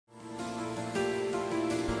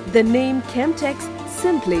The name Chemtex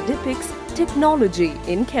simply depicts technology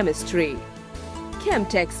in chemistry.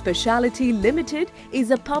 Chemtex Speciality Limited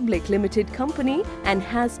is a public limited company and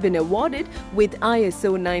has been awarded with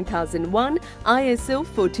ISO 9001, ISO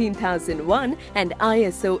 14001 and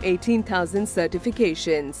ISO 18000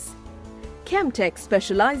 certifications. Chemtex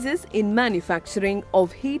specializes in manufacturing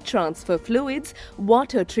of heat transfer fluids,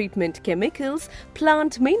 water treatment chemicals,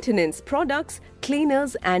 plant maintenance products,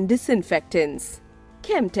 cleaners and disinfectants.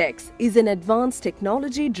 Chemtex is an advanced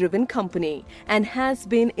technology-driven company and has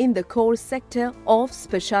been in the core sector of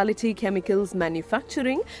specialty chemicals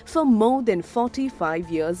manufacturing for more than 45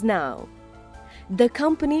 years now. The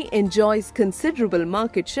company enjoys considerable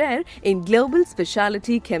market share in global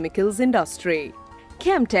specialty chemicals industry.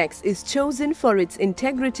 Chemtex is chosen for its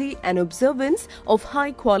integrity and observance of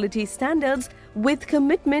high-quality standards with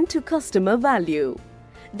commitment to customer value.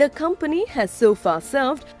 The company has so far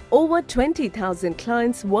served over 20,000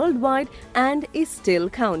 clients worldwide and is still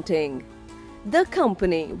counting. The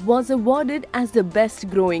company was awarded as the Best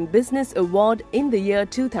Growing Business Award in the year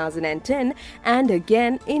 2010 and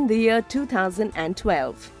again in the year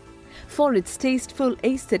 2012. For its tasteful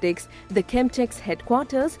aesthetics, the Chemtex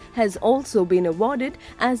headquarters has also been awarded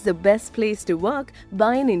as the best place to work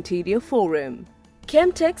by an interior forum.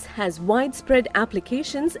 Chemtex has widespread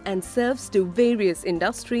applications and serves to various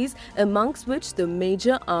industries, amongst which the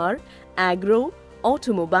major are agro,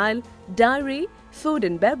 automobile, dairy, food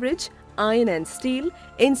and beverage, iron and steel,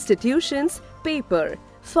 institutions, paper,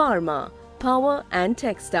 pharma, power and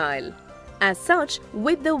textile. As such,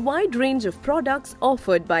 with the wide range of products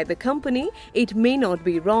offered by the company, it may not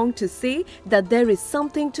be wrong to say that there is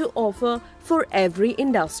something to offer for every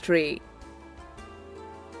industry.